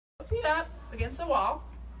feet up against the wall.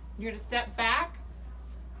 You're gonna step back,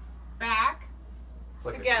 back, It's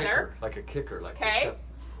like together. Like a kicker. Like Okay.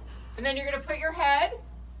 And then you're gonna put your head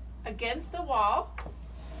against the wall.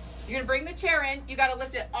 You're gonna bring the chair in. You gotta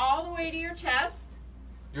lift it all the way to your chest.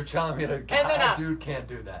 You're telling me that a then guy, up. dude can't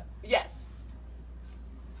do that. Yes.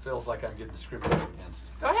 Feels like I'm getting discriminated against.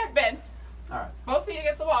 Go ahead, Ben. All right. Both feet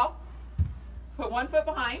against the wall. Put one foot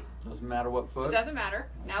behind. Doesn't matter what It foot. doesn't matter.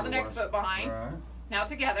 Now the next foot behind. All right. Now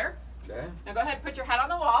together. Okay. Now go ahead, put your head on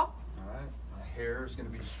the wall. All right. My hair is going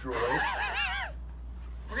to be destroyed.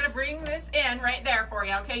 We're gonna bring this in right there for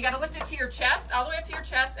you, okay? You gotta lift it to your chest, all the way up to your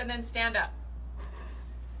chest, and then stand up.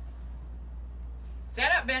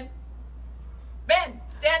 Stand up, Ben. Ben,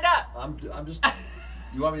 stand up. I'm just.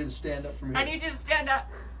 You want me to stand up from here? I need you to stand up.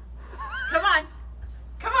 Come on.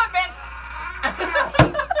 Come on, Ben.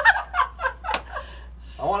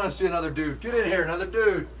 I want to see another dude. Get in here, another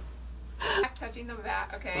dude. Back touching the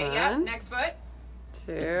back. Okay, One. yep. Next foot.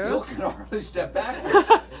 Bill 2. can already step backwards.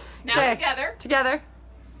 Now Okay. together. Together.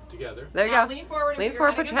 Together. There you Now go. lean forward. And Lean put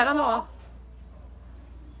forward, put your head against on the wall.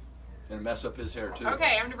 And mess up his hair too.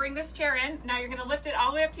 Okay, I'm gonna bring this chair in. Now you're gonna lift it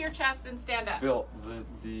all the way up to your chest and stand up. Bill,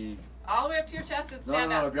 the. All the way up to your chest and No, stand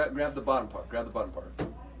no, no. up. Grab the bottom part. Grab the bottom part.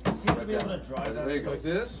 Is he gonna be able to drive that? There you go. Like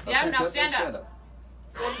this? Yeah, now just stand stand up.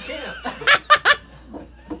 Well, you can't.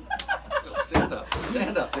 Bill, stand up.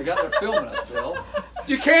 Stand up. They got their filming us, Bill.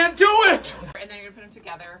 You can't do it! And then you're gonna put them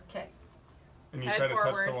together. Okay. And you Head try to touch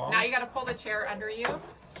forward. the wall? Now you gotta pull the chair under you.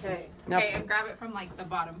 Okay. Okay, and grab it from like the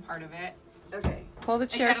bottom part of it. Okay. Pull the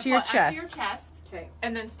And you chair gotta to your pull it up to your chest. chest. Okay.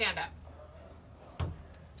 And then stand up.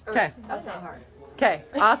 Okay. That's not hard. Okay.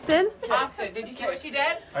 Austin. Austin, did you see what she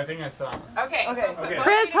did? I think I saw him. Okay. Okay. So put Okay. both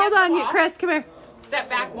Chris, feet hold against on. the wall. Chris, come here. Step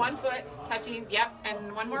back 1 foot, touching. Yep.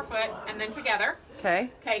 And one more foot, and then together. Okay.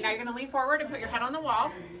 Okay. Now you're gonna lean forward and put your head on the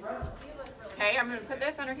wall. Okay. I'm gonna put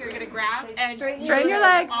this under here. You're gonna grab and Straighten your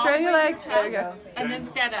legs. all Straighten your the way to legs. There you go. chest, and then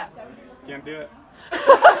stand up. Can't do it.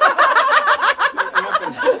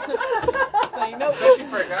 I know. Especially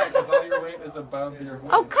for a guy, because all your weight is above your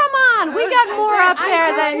weight. Oh, come on. We got more up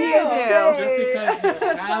there than you do. Just because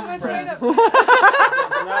you have breasts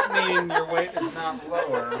does not mean your weight is not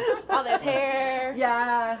lower. All this hair.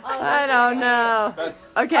 Yeah. I don't know.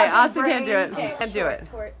 That's Okay, Austin can't do it. Okay. Can't do it.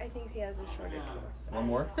 I think he has a shorter torso. one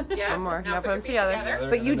more. Yeah. One more. Now Now put put your them feet together.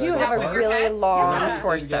 But you do have Now a put your really head- long Yeah.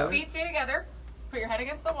 torso. Feet stay together. Put your head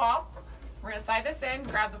against the wall. We're gonna slide this in.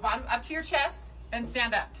 Grab the bottom up to your chest and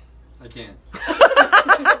stand up. I can't.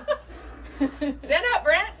 Stand up,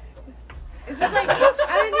 Brent. It's just like I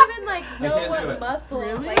didn't even like know can't do what it.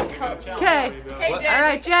 muscles like help you. Okay. Okay, What? Jen. All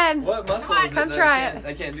right, Jen. What muscle Come on, is it come that try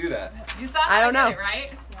I can't do that? You saw how I don't did know. it,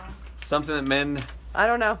 right? Something that men, I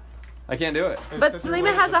don't know. I can't do it. But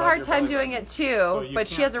Selima has a hard time doing it too, you but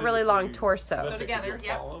she can't has a really long physically torso. lift So it 'cause together, you'll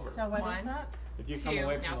yep. fall over. So what One, is that? If you two. come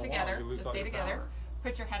away from Now the together. wall, you lose Just all stay your together. power.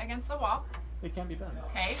 Put your head against the wall. It can't be done.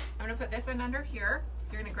 Okay. I'm gonna put this in under here.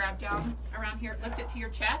 You're gonna grab down around here, lift it to your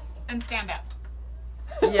chest, and stand up.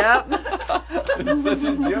 Yep. It's such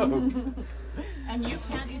a joke. And you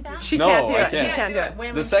can't do that? She No, can't do I it. can't. You can't do it.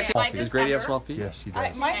 Women The second, slide does this Grady have under. small feet? Yes, he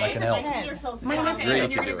does. My like an elf. feet are so Okay, small. and Grady you're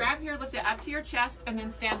can gonna do it. grab here, lift it up to your chest, and then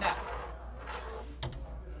stand up.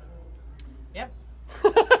 Yep.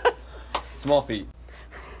 Small feet.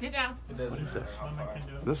 Get down. What is this? Women can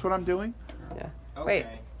do it. This what I'm doing? Yeah. Okay. Wait.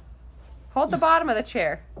 Hold the bottom of the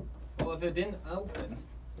chair. Well, if it didn't open,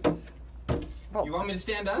 Well, you want me to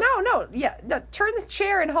stand up? no. Yeah. No, turn the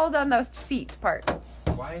chair and hold on the seat part.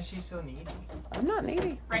 Why is she so needy? I'm not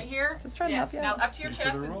needy. Right here. Just trying to yes. help you Now out. up to your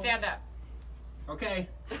chest and stand up. Okay.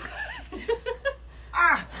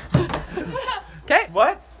 Okay.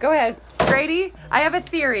 What? Go ahead, Grady. I have a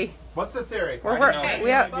theory. What's the theory? We're I work- don't know. Okay, we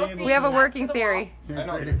so have both feet we have a up working to the theory. I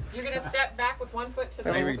know. You're gonna step back with one foot to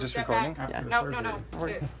the Are you wall. So just step recording? back. After the No,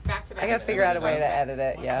 surgery. back to back. I gotta figure out a way to edit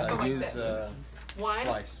it. Yeah. So like Use this. One.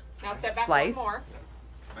 splice. Now step back Splice. one more.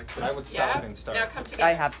 I would stop Yeah. and start. Now come together.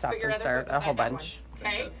 I have stopped Put your and other started foot a whole beside that bunch. one.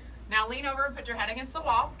 Okay. Now lean over and put your head against the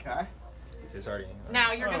wall. Okay. It's already.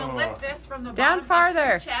 Now you're gonna lift this from the Down bottom up to farther.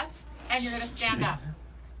 your chest, and you're gonna stand up.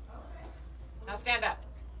 Now stand up.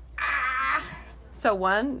 Ah! So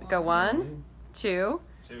go one, two.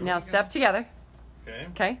 Now step together. Okay.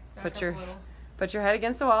 Okay. Back Put up your a little. put your head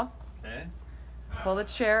against the wall. Okay. Pull the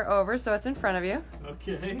chair over so it's in front of you.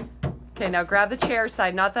 Okay. Okay. Now grab the chair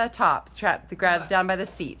side, not the top. Grab down by the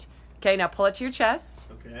seat. Okay. Now pull it to your chest.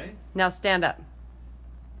 Okay. Now stand up.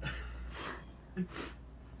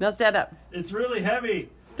 Now stand up. It's really heavy.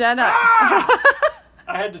 Stand up.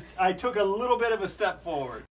 I took a little bit of a step forward.